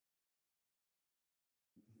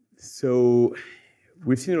So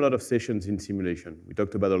we've seen a lot of sessions in simulation. We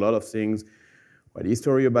talked about a lot of things, what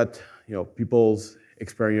history about people's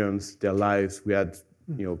experience, their lives. We had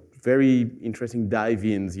very interesting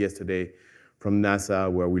dive-ins yesterday from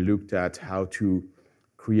NASA where we looked at how to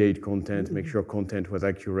create content, make sure content was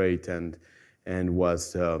accurate and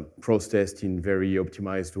was processed in very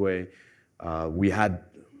optimized way. We had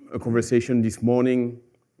a conversation this morning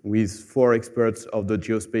with 4 experts of the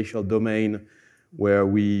geospatial domain where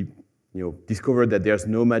we discovered that there's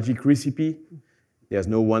no magic recipe. There's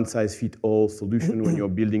no one-size-fits-all solution when you're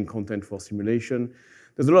building content for simulation.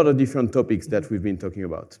 There's a lot of different topics that we've been talking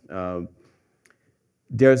about.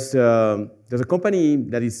 There's a company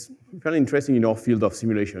that is fairly interesting in our field of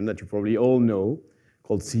simulation that you probably all know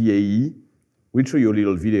called CAE. We'll show you a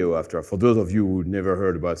little video after, for those of you who never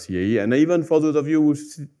heard about CAE, and even for those of you who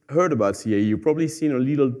heard about CAE, you've probably seen a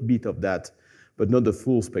little bit of that, but not the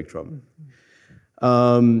full spectrum.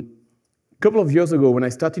 A couple of years ago, when I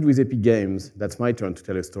started with Epic Games, that's my turn to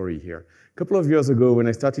tell a story here. A couple of years ago, when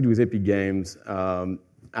I started with Epic Games,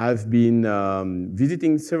 I've been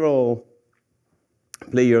visiting several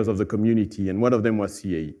players of the community, and one of them was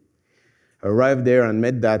CAE. I arrived there and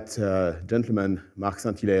met that gentleman, Marc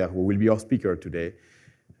St-Hilaire, who will be our speaker today,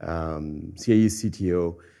 CAE's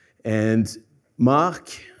CTO. And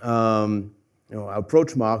Marc, I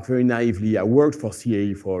approached Marc very naively. I worked for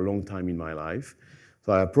CAE for a long time in my life.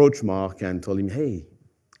 So I approached Marc and told him, hey,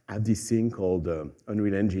 I have this thing called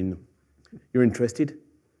Unreal Engine. You're interested?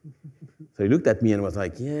 So he looked at me and was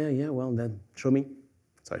like, yeah, well, then show me.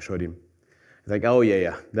 So I showed him. He's like, oh,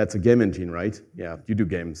 yeah, that's a game engine, right? Yeah, you do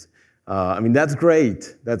games. I mean, that's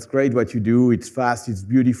great. That's great what you do. It's fast, it's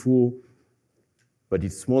beautiful, but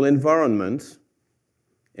it's small environment,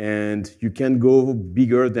 and you can go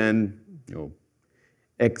bigger than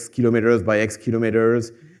X kilometers by X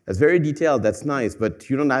kilometers. That's very detailed, that's nice, but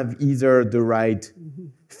you don't have either the right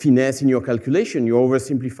finesse in your calculation. You're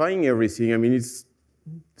oversimplifying everything. I mean, it's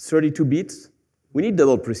 32 bits. We need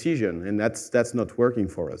double precision, and that's not working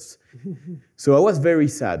for us. So I was very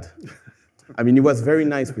sad. I mean, he was very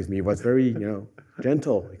nice with me. He was very,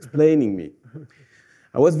 gentle, explaining me.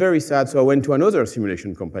 I was very sad, so I went to another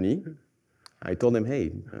simulation company. I told them,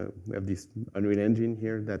 hey, we have this Unreal Engine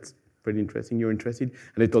here that's pretty interesting. You're interested?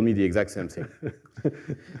 And they told me the exact same thing.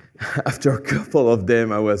 After a couple of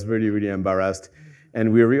them, I was really, really embarrassed.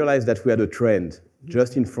 And we realized that we had a trend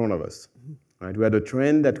just in front of us. Right? We had a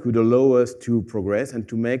trend that could allow us to progress and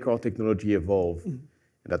to make our technology evolve. And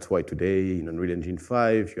that's why today in Unreal Engine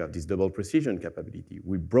 5, you have this double precision capability.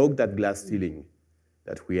 We broke that glass ceiling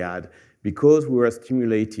that we had because we were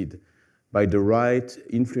stimulated by the right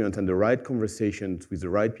influence and the right conversations with the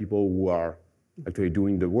right people who are actually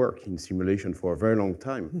doing the work in simulation for a very long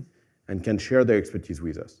time and can share their expertise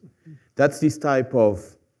with us. That's this type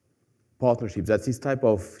of partnership. That's this type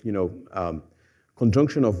of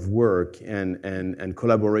conjunction of work and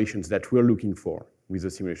collaborations that we're looking for with the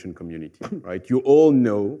simulation community, right? You all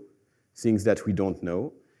know things that we don't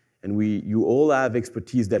know, and you all have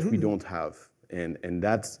expertise that we don't have, and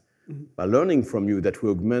that's by learning from you that we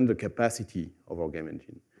augment the capacity of our game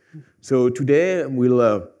engine. So today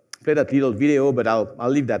we'll play that little video, but I'll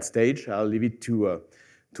leave that stage. I'll leave it to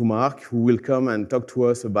Marc, who will come and talk to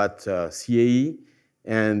us about CAE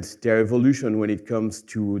and their evolution when it comes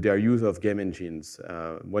to their use of game engines,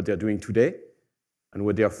 what they're doing today, and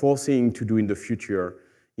what they're foreseeing to do in the future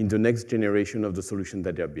in the next generation of the solution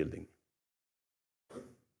that they're building.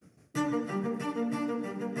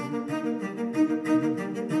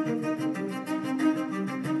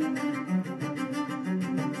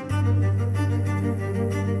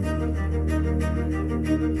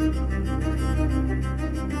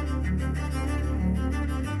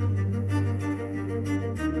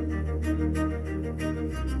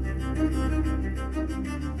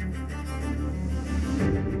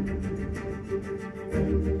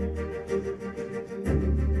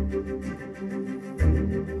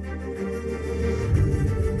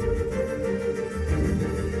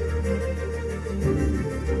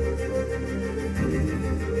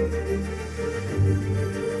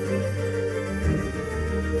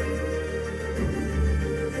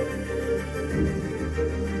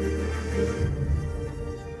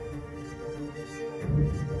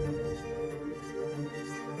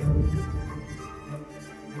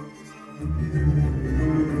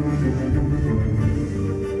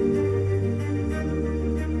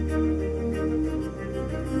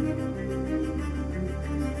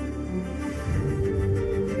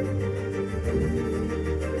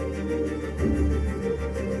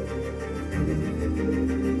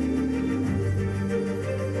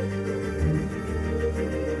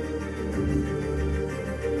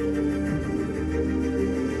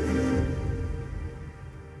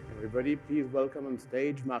 everybody. Please welcome on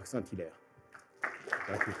stage Marc St-Hilaire.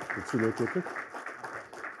 Thank you.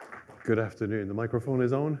 Good afternoon. The microphone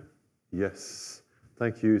is on? Yes.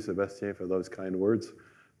 Thank you, Sébastien, for those kind words.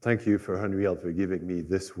 Thank you for Unreal for giving me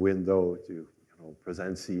this window to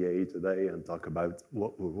present CAE today and talk about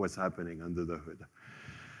what's happening under the hood.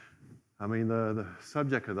 I mean, the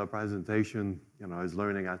subject of the presentation, is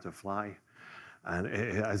learning how to fly. And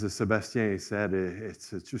as Sébastien said, it's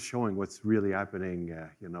just showing what's really happening,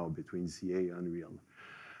 between CAE and Unreal.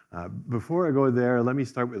 Before I go there, let me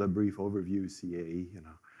start with a brief overview of CAE.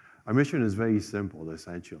 Our mission is very simple,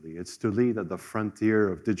 essentially. It's to lead at the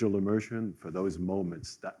frontier of digital immersion for those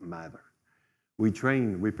moments that matter. We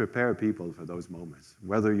prepare people for those moments.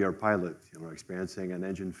 Whether you're a pilot, experiencing an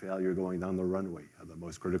engine failure going down the runway at the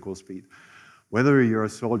most critical speed, whether you're a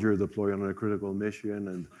soldier deployed on a critical mission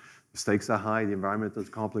and the stakes are high, the environment is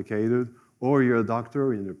complicated, or you're a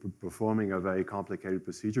doctor and you're performing a very complicated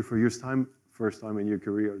procedure for your first time in your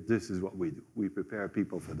career, this is what we do. We prepare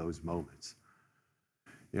people for those moments.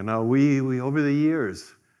 We over the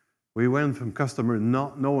years, we went from customer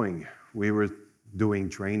not knowing we were doing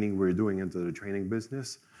training, we were doing into the training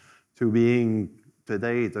business, to being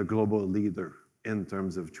today the global leader in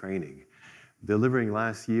terms of training, delivering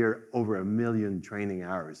last year over 1 million training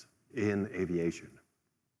hours in aviation.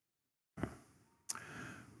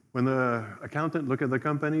 When the accountant look at the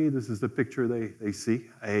company, this is the picture they see.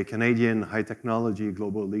 A Canadian high technology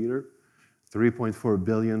global leader, $3.4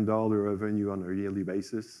 billion revenue on a yearly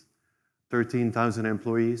basis, 13,000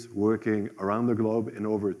 employees working around the globe in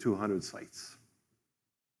over 200 sites.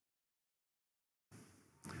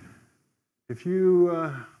 If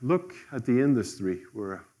you look at the industry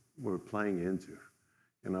we're playing into,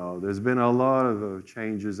 there's been a lot of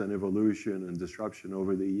changes and evolution and disruption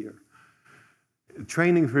over the year.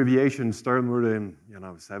 Training for aviation started more than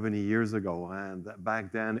 70 years ago, and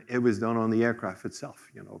back then it was done on the aircraft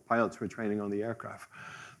itself. Pilots were training on the aircraft.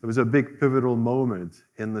 There was a big pivotal moment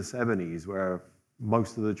in the 70s where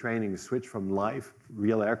most of the training switched from live,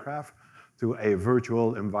 real aircraft to a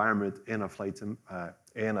virtual environment in a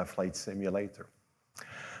flight simulator.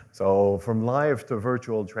 So from live to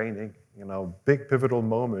virtual training, big pivotal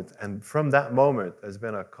moment, and from that moment there's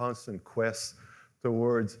been a constant quest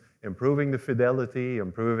towards improving the fidelity,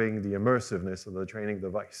 improving the immersiveness of the training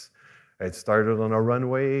device. It started on a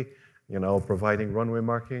runway, providing runway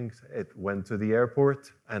markings. It went to the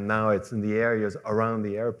airport, and now it's in the areas around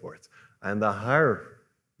the airport. And the higher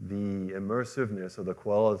the immersiveness or the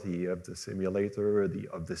quality of the simulator,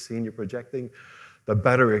 of the scene you're projecting, the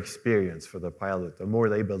better experience for the pilot, the more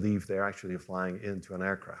they believe they're actually flying into an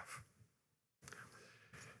aircraft.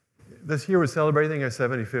 This year we're celebrating our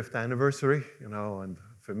 75th anniversary, and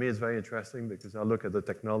for me it's very interesting because I look at the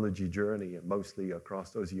technology journey mostly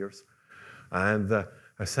across those years. And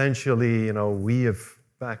essentially, we have,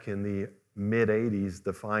 back in the mid-80s,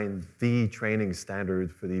 defined the training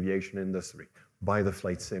standard for the aviation industry by the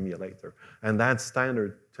flight simulator. And that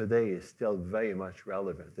standard today is still very much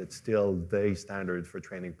relevant. It's still the standard for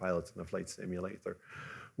training pilots in a flight simulator.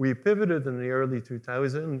 We pivoted in the early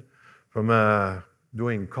 2000s from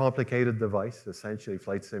doing complicated device, essentially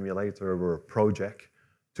flight simulator or a project,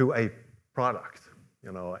 to a product,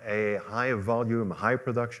 a high volume, high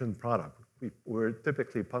production product. We're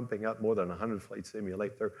typically pumping out more than 100 flight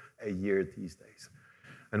simulator a year these days.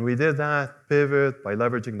 And we did that pivot by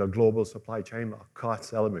leveraging the global supply chain,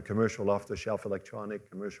 cost element, commercial off-the-shelf electronic,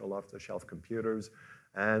 commercial off-the-shelf computers,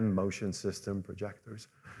 and motion system projectors.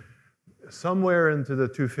 Somewhere into the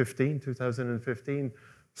 2015,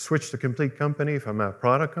 switched the complete company from a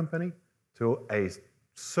product company to a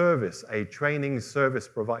service, a training service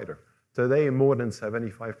provider. Today, more than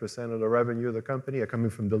 75% of the revenue of the company are coming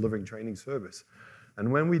from delivering training service. And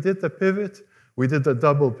when we did the pivot, we did the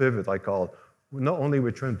double pivot, I call it. Not only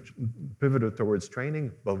we pivoted towards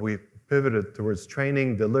training, but we pivoted towards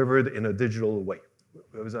training delivered in a digital way.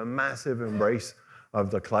 It was a massive embrace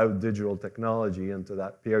of the cloud digital technology into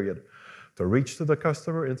that period to reach to the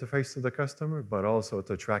customer, interface to the customer, but also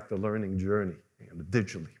to track the learning journey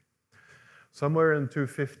digitally. Somewhere in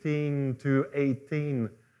 2015 to 2018,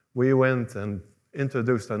 we went and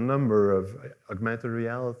introduced a number of augmented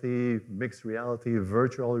reality, mixed reality,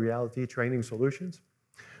 virtual reality training solutions.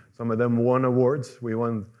 Some of them won awards. We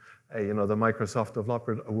won the Microsoft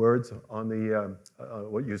Developer Awards on the,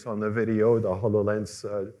 what you saw in the video, the HoloLens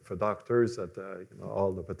for doctors at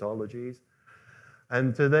all the pathologies.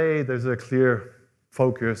 And today, there's a clear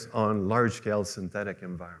focus on large-scale synthetic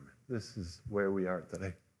environment. This is where we are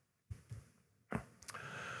today.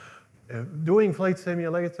 Doing flight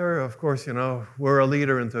simulator, of course, we're a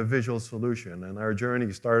leader into visual solution, and our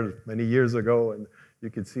journey started many years ago, and you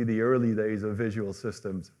could see the early days of visual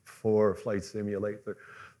systems for flight simulator.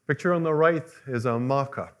 Picture on the right is a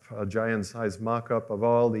mock-up, a giant-sized mock-up of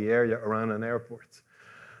all the area around an airport.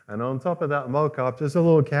 And on top of that mock-up, there's a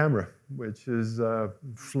little camera, which is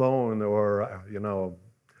flown or,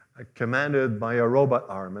 commanded by a robot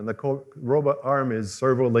arm. And the robot arm is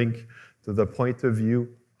servo-linked to the point of view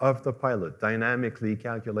of the pilot, dynamically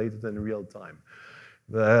calculated in real time.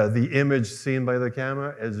 The image seen by the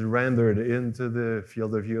camera is rendered into the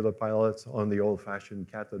field of view of the pilot on the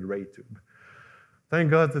old-fashioned cathode ray tube. Thank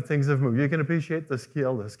God that things have moved. You can appreciate the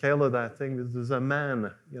scale of that thing. There's a man,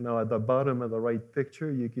 at the bottom of the right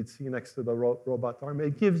picture. You could see next to the robot arm.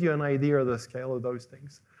 It gives you an idea of the scale of those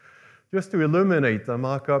things. Just to illuminate the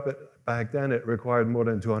mock-up, back then it required more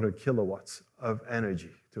than 200 kilowatts of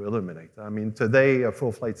energy to illuminate. I mean, today a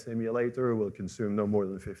full flight simulator will consume no more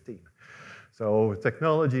than 15. So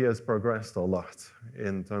technology has progressed a lot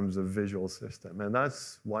in terms of visual system, and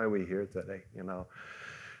that's why we're here today,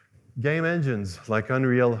 Game engines like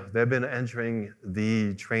Unreal, they've been entering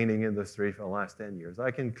the training industry for the last 10 years.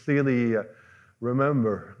 I can clearly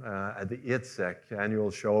remember at the ITSEC annual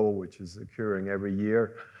show, which is occurring every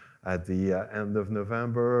year at the end of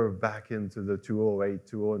November, back into the 2008,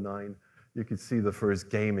 2009, you could see the first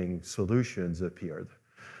gaming solutions appeared.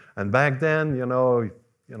 And back then,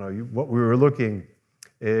 what we were looking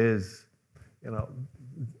is,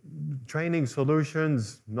 training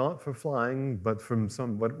solutions, not for flying, but from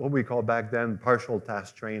what we call back then partial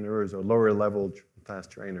task trainers or lower level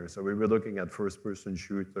task trainers. So we were looking at first-person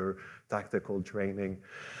shooter, tactical training.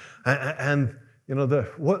 And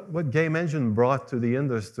what game engine brought to the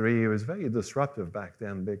industry was very disruptive back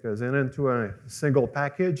then, because into a single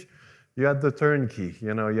package, you had the turnkey. You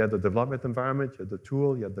had the development environment, you had the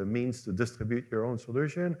tool, you had the means to distribute your own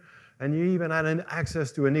solution, and you even had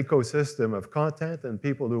access to an ecosystem of content and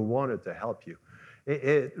people who wanted to help you.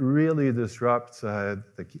 It really disrupts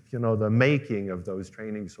the making of those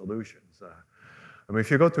training solutions. If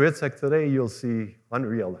you go to ITSEC today, you'll see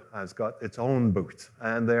Unreal has got its own booth,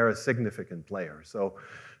 and they're a significant player. So,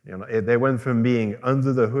 they went from being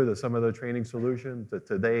under the hood of some of the training solutions to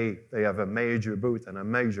today they have a major booth and a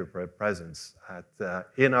major presence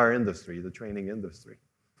in our industry, the training industry.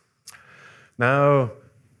 Now,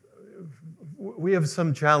 we have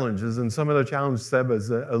some challenges, and some of the challenges Seb has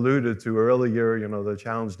alluded to earlier, the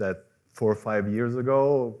challenge that 4 or 5 years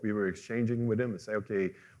ago we were exchanging with him and say,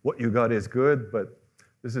 okay, what you got is good, but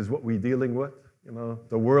this is what we're dealing with.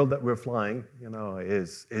 The world that we're flying,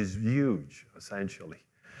 is huge, essentially.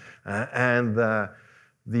 And the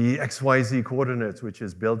XYZ coordinates, which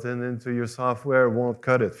is built into your software, won't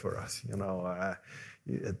cut it for us.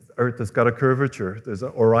 Earth has got a curvature. There's a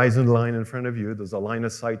horizon line in front of you. There's a line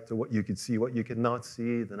of sight to what you could see, what you cannot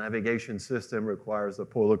see. The navigation system requires a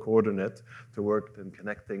polar coordinate to work and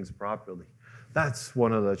connect things properly. That's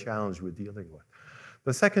one of the challenges we're dealing with.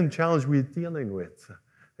 The second challenge we're dealing with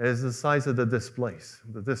is the size of the displays.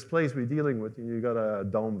 The displays we're dealing with, you got a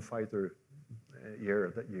dome fighter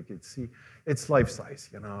here that you could see. It's life size,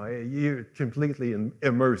 you're completely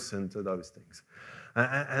immersed into those things.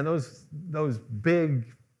 And those big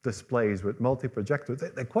displays with multi-projectors,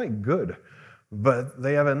 they're quite good, but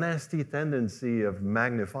they have a nasty tendency of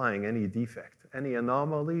magnifying any defect. Any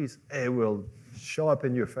anomalies, it will show up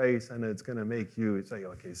in your face, and it's going to make you say,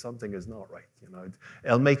 okay, something is not right.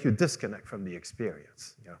 It'll make you disconnect from the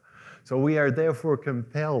experience. So we are therefore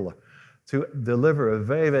compelled to deliver a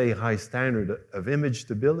very, very high standard of image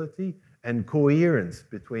stability and coherence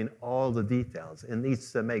between all the details. It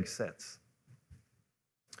needs to make sense.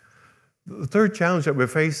 The third challenge that we're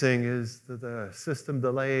facing is the system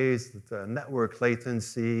delays, the network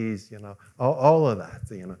latencies, all of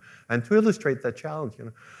that, And to illustrate that challenge,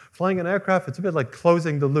 flying an aircraft, it's a bit like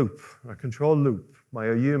closing the loop, a control loop by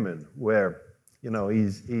a human, where,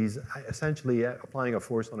 he's essentially applying a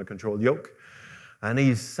force on a control yoke, and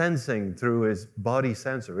he's sensing through his body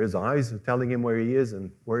sensor. His eyes are telling him where he is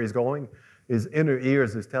and where he's going. His inner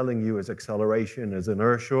ears is telling you his acceleration, his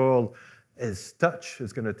inertial. His touch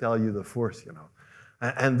is going to tell you the force,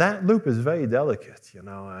 And that loop is very delicate,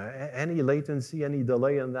 Any latency, any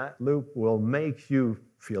delay in that loop will make you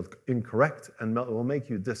feel incorrect and will make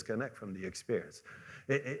you disconnect from the experience.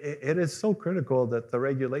 It is so critical that the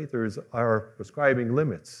regulators are prescribing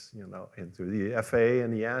limits, into the FAA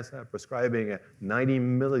and the EASA, prescribing a 90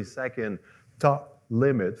 millisecond top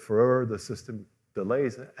limit for the system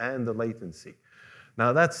delays and the latency.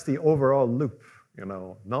 Now, that's the overall loop.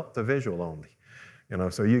 Not the visual only.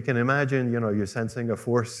 So you can imagine, you're sensing a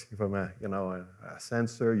force from a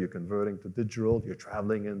sensor, you're converting to digital, you're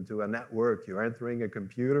traveling into a network, you're entering a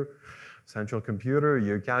computer, central computer,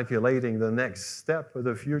 you're calculating the next step of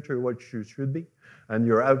the future, what you should be, and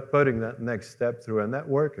you're outputting that next step through a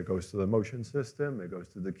network. It goes to the motion system, it goes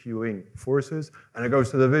to the queuing forces, and it goes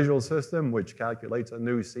to the visual system, which calculates a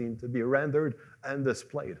new scene to be rendered and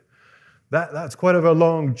displayed. That's quite of a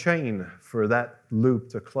long chain for that loop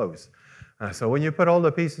to close. So when you put all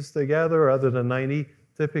the pieces together, other than 90,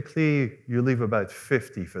 typically you leave about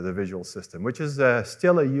 50 for the visual system, which is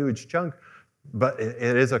still a huge chunk, but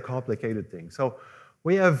it is a complicated thing. So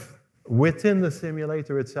we have, within the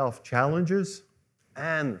simulator itself, challenges,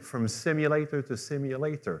 and from simulator to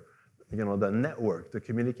simulator, the network, the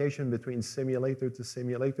communication between simulator to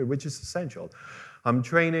simulator, which is essential. I'm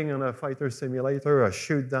training on a fighter simulator, I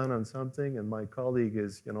shoot down on something, and my colleague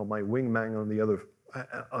is, my wingman on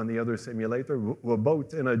the other simulator. We're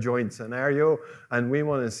both in a joint scenario, and we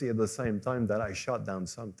want to see at the same time that I shot down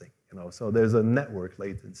something. So there's a network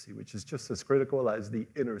latency, which is just as critical as the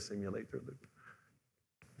inner simulator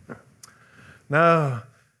loop. Now,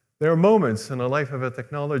 there are moments in the life of a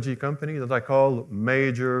technology company that I call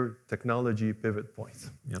major technology pivot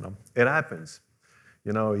points. It happens.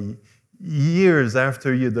 Years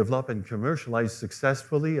after you develop and commercialize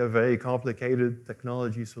successfully a very complicated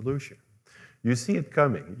technology solution. You see it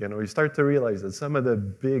coming. You start to realize that some of the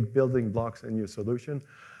big building blocks in your solution,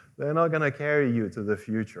 they're not going to carry you to the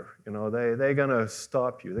future. They're going to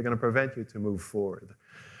stop you. They're going to prevent you to move forward.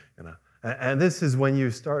 And this is when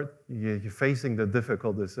you're facing the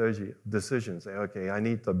difficult decisions. Say, okay, I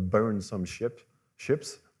need to burn some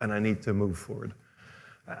ships, and I need to move forward.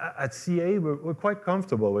 At CAE, we're quite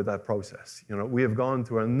comfortable with that process. We have gone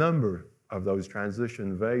through a number of those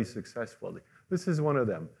transitions very successfully. This is one of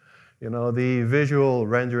them. The visual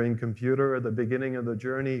rendering computer at the beginning of the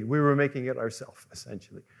journey, we were making it ourselves,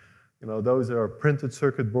 essentially. Those are printed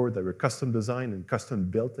circuit boards that were custom designed and custom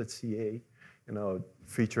built at CAE,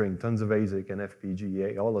 featuring tons of ASIC and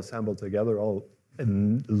FPGA, all assembled together, all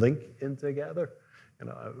linked in together.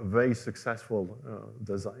 A very successful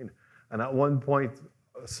design. And at one point,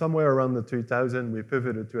 somewhere around the 2000, we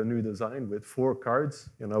pivoted to a new design with 4 cards,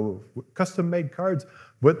 custom-made cards,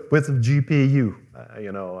 with a GPU,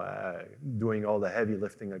 doing all the heavy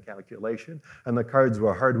lifting and calculation. And the cards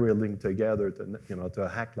were hardware linked together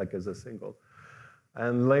to act like as a single.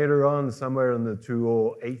 And later on, somewhere in the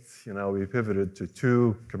 2008, we pivoted to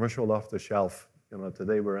 2 commercial off-the-shelf.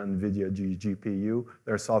 Today we're NVIDIA GPU,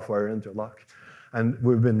 they're software interlock. And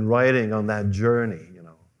we've been riding on that journey,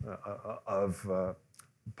 of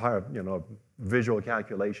visual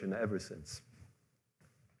calculation ever since.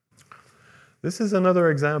 This is another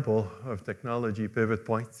example of technology pivot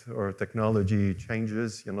point or technology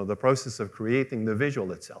changes, the process of creating the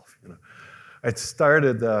visual itself. It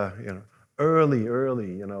started, early,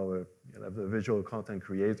 the visual content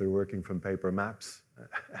creator working from paper maps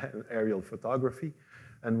and aerial photography.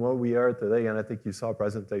 And what we are today, and I think you saw a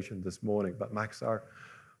presentation this morning, but Maxar,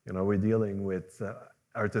 we're dealing with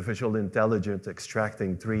artificial intelligence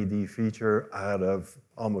extracting 3D feature out of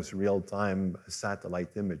almost real-time satellite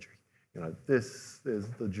imagery. This is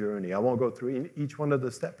the journey. I won't go through each one of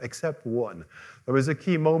the steps except one. There was a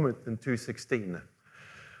key moment in 2016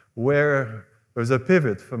 where there was a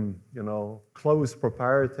pivot from closed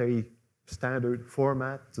proprietary standard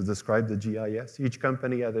format to describe the GIS. Each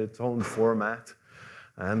company had its own format,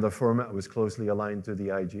 and the format was closely aligned to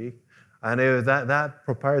the IG. And that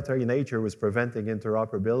proprietary nature was preventing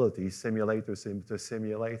interoperability, simulator to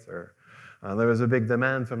simulator. And there was a big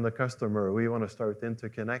demand from the customer. We want to start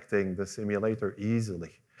interconnecting the simulator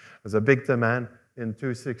easily. There's a big demand. In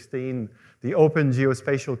 2016, the Open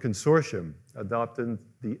Geospatial Consortium adopted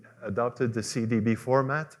the CDB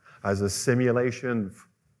format as a simulation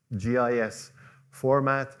GIS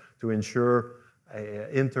format to ensure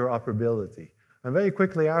interoperability. And very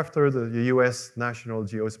quickly after, the US National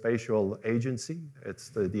Geospatial Agency, it's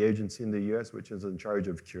the agency in the US which is in charge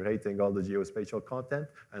of curating all the geospatial content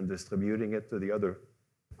and distributing it to the other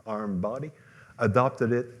armed body,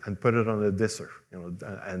 adopted it and put it on a DISR,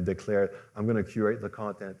 and declared, I'm going to curate the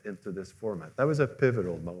content into this format. That was a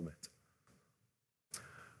pivotal moment.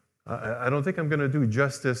 I don't think I'm going to do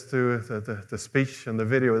justice to the speech and the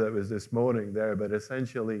video that was this morning there, but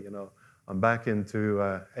essentially, I'm back into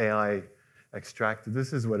AI extracted.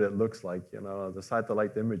 This is what it looks like. The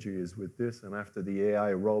satellite imagery is with this, and after the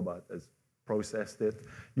AI robot has processed it,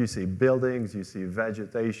 you see buildings, you see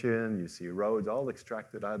vegetation, you see roads, all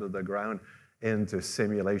extracted out of the ground into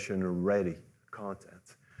simulation-ready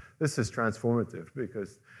content. This is transformative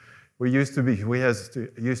because we used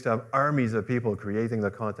to have armies of people creating the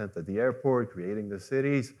content at the airport, creating the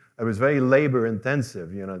cities. It was very labor intensive,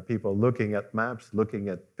 people looking at maps, looking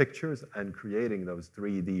at pictures, and creating those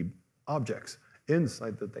 3D objects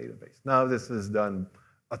inside the database. Now this is done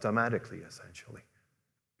automatically, essentially.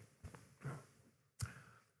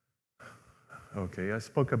 Okay, I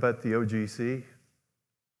spoke about the OGC.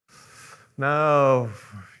 Now,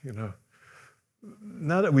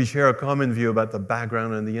 now that we share a common view about the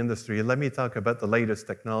background in the industry, let me talk about the latest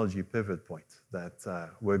technology pivot point that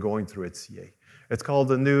we're going through at CAE. It's called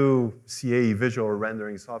the new CAE visual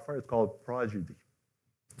rendering software. It's called Prodigy.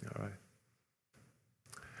 All right.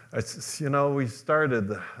 It's, we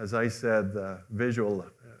started, as I said, visual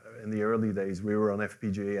in the early days. We were on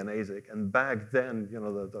FPGA and ASIC, and back then,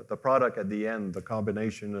 the product at the end, the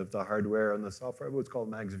combination of the hardware and the software, was called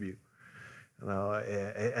MaxView.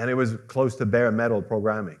 And it was close to bare metal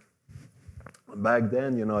programming. Back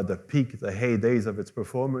then, at the peak, the heydays of its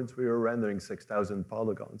performance, we were rendering 6,000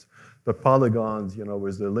 polygons. The polygons,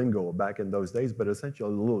 was the lingo back in those days, but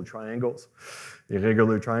essentially little triangles,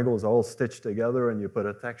 irregular triangles all stitched together, and you put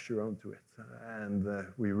a texture onto it. And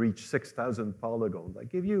we reached 6,000 polygons.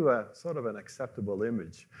 That give you a sort of an acceptable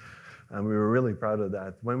image. And we were really proud of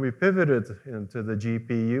that. When we pivoted into the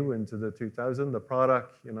GPU, into the 2000, the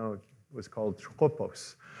product, was called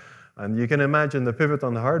Tropos. And you can imagine the pivot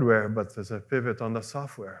on the hardware, but there's a pivot on the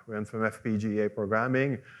software. We went from FPGA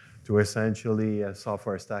programming to essentially a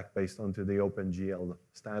software stack based onto the OpenGL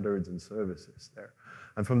standards and services there.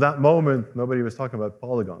 And from that moment, nobody was talking about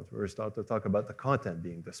polygons. We were starting to talk about the content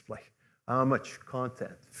being displayed. How much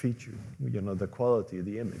content featured, the quality of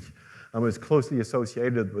the image. And was closely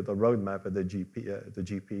associated with the roadmap of the GPU. The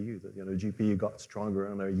GPU got stronger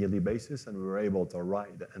on a yearly basis, and we were able to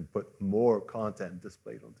ride and put more content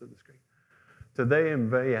displayed onto the screen. Today, I'm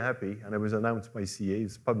very happy, and it was announced by CAE,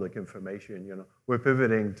 it's public information, we're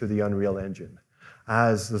pivoting to the Unreal Engine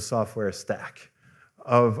as the software stack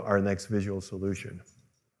of our next visual solution.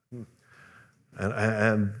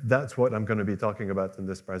 And that's what I'm going to be talking about in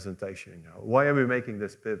this presentation. Why are we making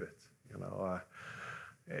this pivot?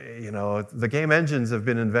 The game engines have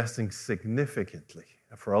been investing significantly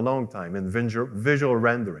for a long time in visual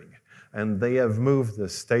rendering, and they have moved the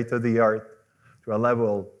state-of-the-art to a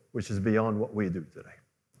level which is beyond what we do today.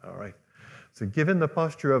 All right. So given the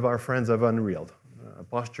posture of our friends of Unreal, a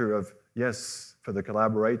posture of, yes, for the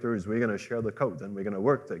collaborators, we're going to share the code and we're going to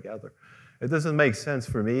work together. It doesn't make sense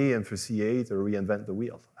for me and for CAE to reinvent the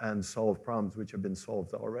wheel and solve problems which have been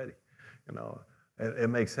solved already. It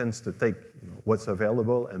makes sense to take what's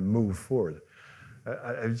available and move forward.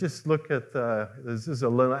 I just look at, this is a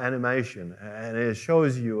little animation, and it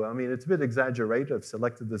shows you, it's a bit exaggerated. I've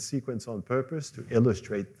selected the sequence on purpose to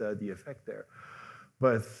illustrate the effect there.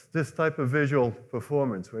 But this type of visual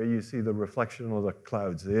performance, where you see the reflection of the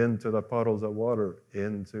clouds into the puddles of water,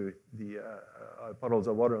 into the puddles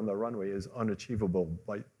of water on the runway, is unachievable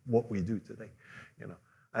by what we do today.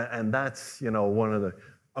 And that's one of the,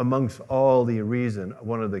 amongst all the reason,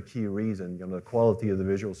 one of the key reasons, the quality of the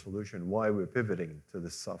visual solution, why we're pivoting to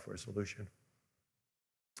this software solution.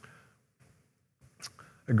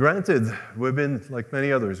 Granted, we've been, like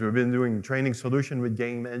many others, we've been doing training solution with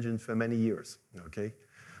game engines for many years, okay?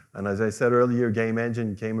 And as I said earlier, game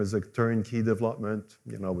engine came as a turnkey development,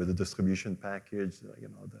 with the distribution package,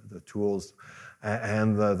 the tools,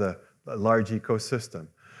 and the large ecosystem.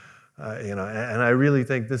 And I really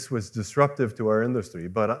think this was disruptive to our industry,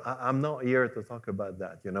 but I'm not here to talk about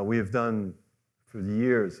that. We've done for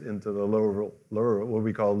years into the lower what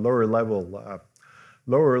we call lower level,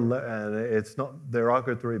 and it's not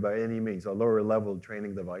derogatory by any means, a lower level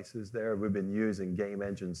training devices there. We've been using game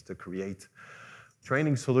engines to create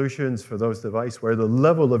training solutions for those devices where the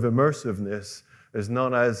level of immersiveness is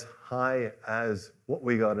not as high as what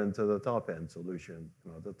we got into the top-end solution,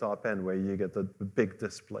 the top end where you get the big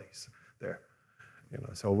displays there.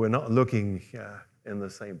 So we're not looking in the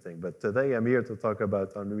same thing. But today I'm here to talk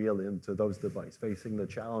about Unreal into those devices, facing the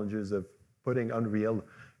challenges of putting Unreal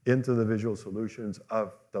into the visual solutions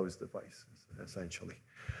of those devices, essentially.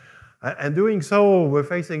 And doing so, we're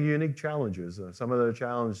facing unique challenges. Some of the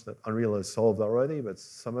challenges that Unreal has solved already, but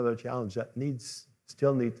some of the challenges that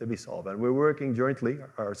still need to be solved. And we're working jointly,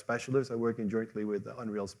 our specialists are working jointly with the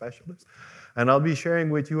Unreal specialists. And I'll be sharing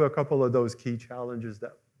with you a couple of those key challenges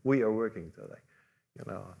that we are working today.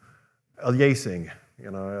 Aliasing,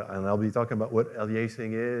 and I'll be talking about what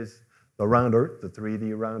aliasing is, the round earth, the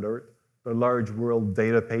 3D round earth, the large world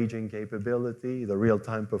data paging capability, the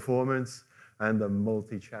real-time performance, and the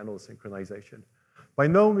multi-channel synchronization. By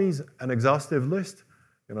no means an exhaustive list.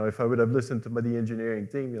 If I would have listened to the engineering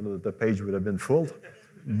team, the page would have been full.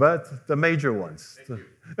 but the major ones.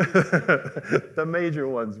 The major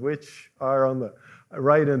ones, which are on the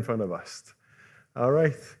right in front of us. All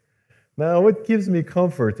right. Now, what gives me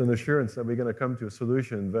comfort and assurance that we're going to come to a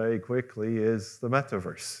solution very quickly is the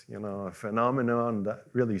metaverse, a phenomenon that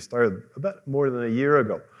really started about more than a year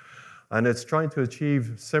ago. And it's trying to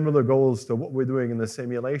achieve similar goals to what we're doing in the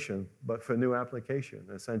simulation, but for new application,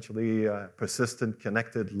 essentially a persistent,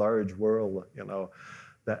 connected, large world,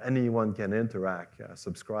 that anyone can interact,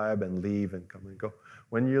 subscribe and leave and come and go.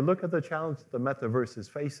 When you look at the challenge the metaverse is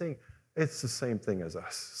facing, it's the same thing as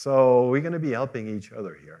us. So we're going to be helping each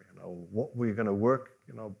other here. What we're going to work,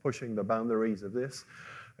 pushing the boundaries of this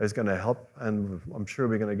is going to help, and I'm sure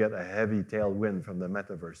we're going to get a heavy tailwind from the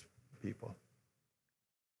metaverse people.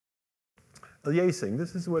 Aliasing,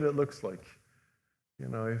 this is what it looks like.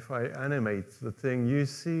 If I animate the thing, you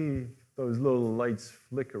see those little lights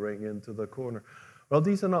flickering into the corner. Well,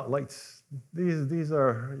 these are not lights. These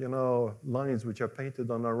are, lines which are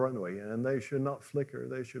painted on a runway, and they should not flicker.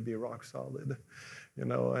 They should be rock solid,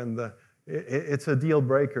 and it's a deal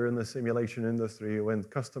breaker in the simulation industry. When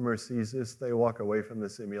customer sees this, they walk away from the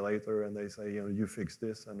simulator and they say, you fix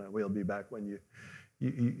this, and we'll be back when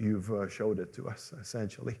you've showed it to us,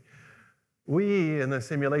 essentially. We, in the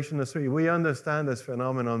simulation industry, we understand this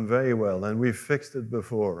phenomenon very well, and we've fixed it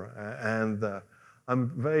before. And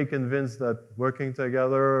I'm very convinced that working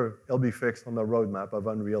together, it'll be fixed on the roadmap of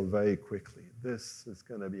Unreal very quickly. This is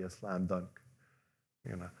going to be a slam dunk.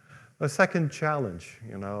 A second challenge,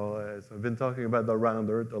 as I've been talking about the round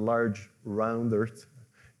Earth, the large round Earth,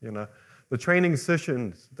 the training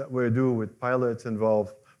sessions that we do with pilots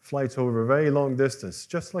involve flights over a very long distance,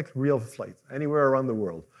 just like real flight, anywhere around the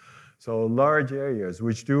world. So large areas,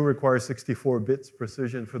 which do require 64 bits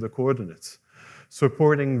precision for the coordinates,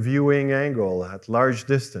 supporting viewing angle at large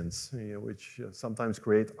distance, which sometimes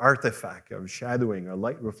create artifact of shadowing or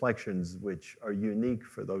light reflections, which are unique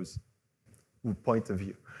for those point of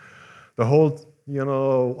view. The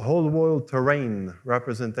whole world terrain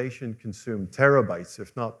representation consume terabytes,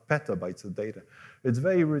 if not petabytes of data. It's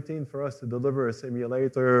very routine for us to deliver a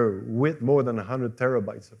simulator with more than 100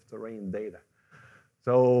 terabytes of terrain data.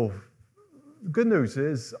 So good news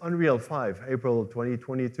is Unreal 5, April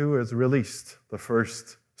 2022, has released the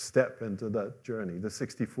first step into that journey, the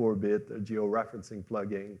 64-bit georeferencing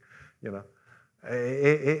plugin.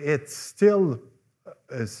 It's still,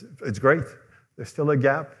 it's great. There's still a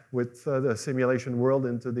gap with the simulation world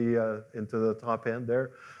into the top end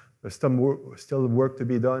there. There's still work to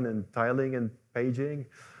be done in tiling and paging.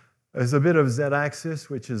 There's a bit of Z-axis,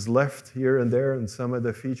 which is left here and there, and some of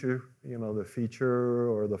the feature, the feature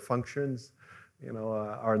or the functions,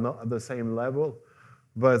 are not at the same level.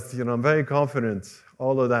 But, I'm very confident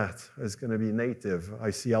all of that is going to be native. I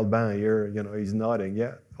see Alban here, he's nodding.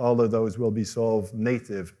 Yeah, all of those will be solved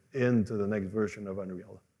native into the next version of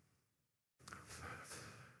Unreal.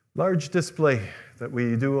 Large display that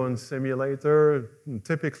we do on simulator,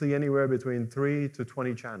 typically anywhere between 3 to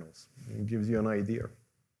 20 channels. It gives you an idea.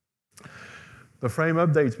 The frame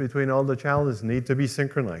updates between all the channels need to be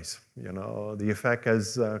synchronized. The effect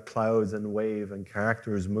as clouds and wave and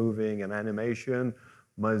characters moving and animation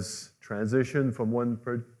must transition from one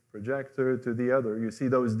projector to the other. You see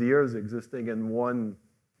those deers existing in one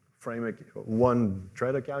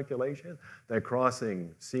thread of calculation. They're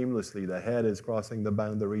crossing seamlessly. The head is crossing the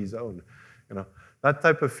boundary zone. That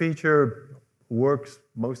type of feature works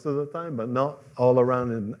most of the time, but not all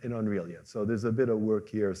around in Unreal yet. So there's a bit of work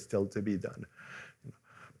here still to be done.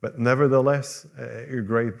 But nevertheless,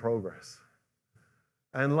 great progress.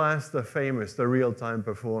 And last, the real-time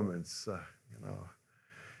performance.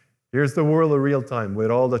 Here's the world of real-time with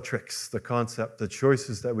all the tricks, the concept, the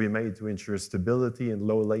choices that we made to ensure stability and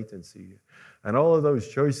low latency. And all of those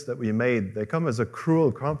choices that we made, they come as a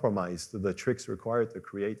cruel compromise to the tricks required to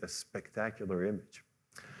create a spectacular image.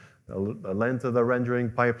 The length of the rendering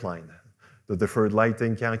pipeline, the deferred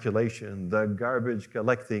lighting calculation, the garbage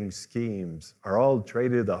collecting schemes are all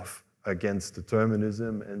traded off against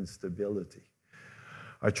determinism and stability.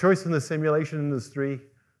 Our choice in the simulation industry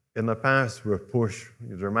in the past were pushed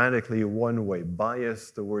dramatically one way,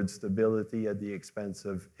 biased towards stability at the expense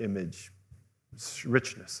of image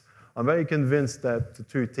richness. I'm very convinced that the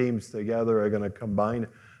two teams together are going to combine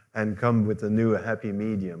and come with a new happy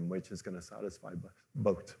medium, which is going to satisfy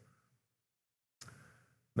both.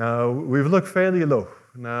 Now, we've looked fairly low.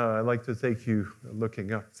 Now, I'd like to take you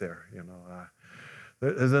looking up there.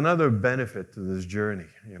 There's another benefit to this journey.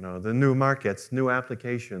 The new markets, new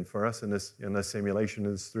application for us in the simulation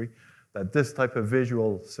industry that this type of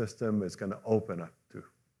visual system is going to open up to.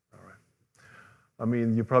 All right. I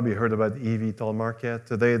mean, you probably heard about the eVTOL market.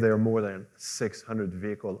 Today, there are more than 600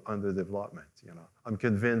 vehicles under development. I'm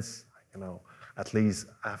convinced, at least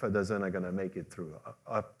half a dozen are going to make it through.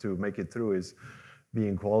 Up to make it through is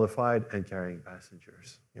being qualified and carrying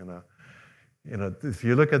passengers. If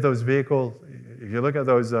you look at those vehicles,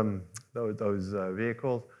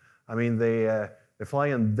 vehicles, I mean, they fly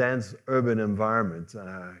in dense urban environments,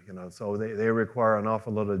 so they require an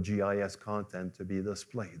awful lot of GIS content to be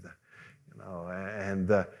displayed, and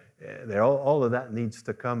all of that needs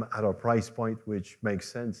to come at a price point which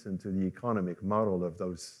makes sense into the economic model of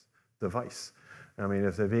those devices. I mean,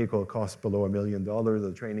 if the vehicle costs below $1 million,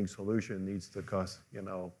 the training solution needs to cost,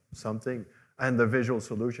 something, and the visual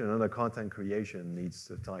solution and the content creation needs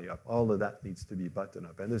to tie up. All of that needs to be buttoned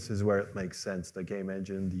up, and this is where it makes sense, the game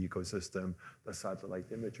engine, the ecosystem, the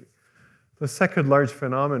satellite imagery. The second large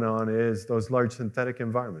phenomenon is those large synthetic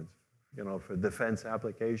environments, for defense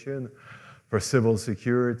application, for civil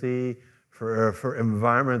security, for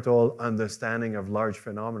environmental understanding of large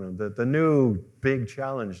phenomena. The new big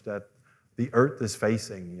challenge that the Earth is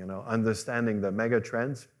facing, understanding the mega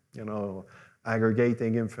trends,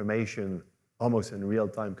 aggregating information almost in real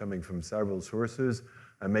time coming from several sources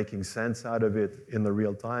and making sense out of it in the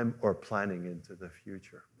real time or planning into the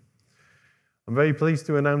future. I'm very pleased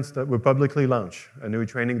to announce that we publicly launched a new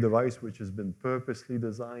training device which has been purposely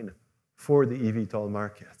designed for the eVTOL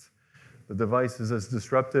market. The device is as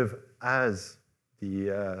disruptive as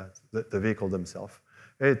the vehicle themselves.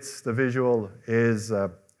 The visual is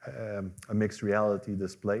a mixed reality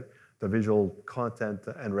display. The visual content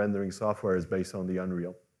and rendering software is based on the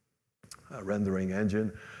Unreal rendering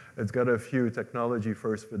engine. It's got a few technology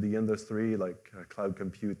firsts for the industry, like cloud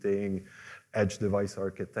computing, edge device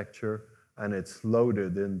architecture, and it's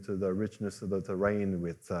loaded into the richness of the terrain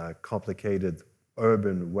with complicated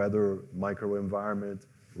urban weather, microenvironment,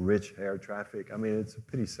 rich air traffic. I mean, it's a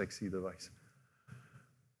pretty sexy device.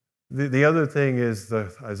 The other thing is,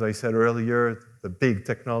 as I said earlier, the big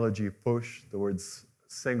technology push towards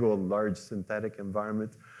single large synthetic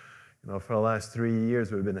environment. For the last 3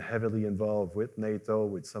 years, we've been heavily involved with NATO,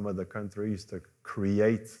 with some of the countries to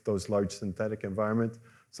create those large synthetic environments.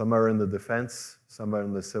 Some are in the defense, some are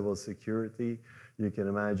in the civil security. You can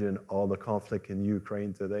imagine all the conflict in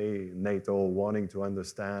Ukraine today, NATO wanting to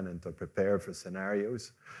understand and to prepare for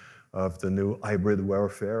scenarios of the new hybrid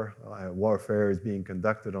warfare. Warfare is being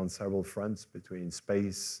conducted on several fronts between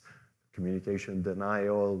space, communication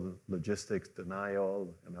denial, logistics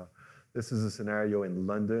denial. This is a scenario in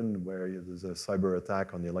London where there's a cyber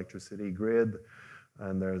attack on the electricity grid,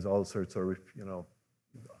 and there's all sorts of,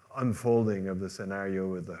 unfolding of the scenario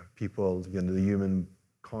with the people, the human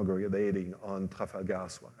congregating on Trafalgar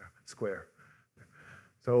Square.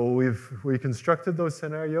 So we constructed those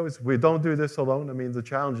scenarios. We don't do this alone. I mean, the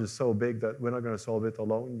challenge is so big that we're not going to solve it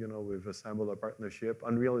alone. We've assembled a partnership.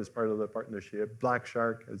 Unreal is part of the partnership. Black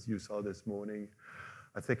Shark, as you saw this morning.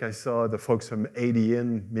 I think I saw the folks from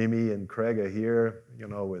ADN, Mimi and Craig are here,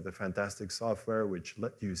 with the fantastic software which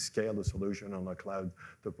let you scale the solution on the cloud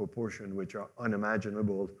to proportion which are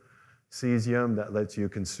unimaginable. Cesium that lets you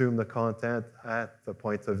consume the content at the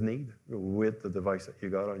point of need with the device that you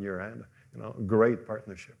got on your hand. Great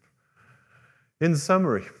partnership. In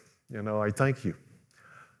summary, I thank you.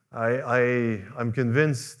 I'm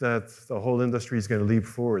convinced that the whole industry is going to leap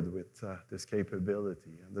forward with this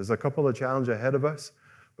capability. And there's a couple of challenges ahead of us,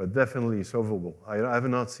 but definitely solvable. I have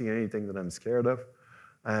not seen anything that I'm scared of,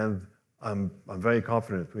 and I'm very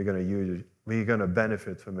confident we're going to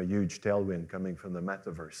benefit from a huge tailwind coming from the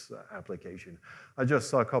metaverse application. I just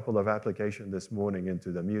saw a couple of applications this morning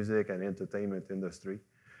into the music and entertainment industry,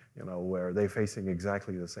 where they're facing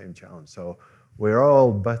exactly the same challenge. So we're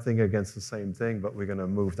all butting against the same thing, but we're going to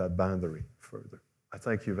move that boundary further. I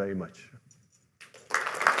thank you very much.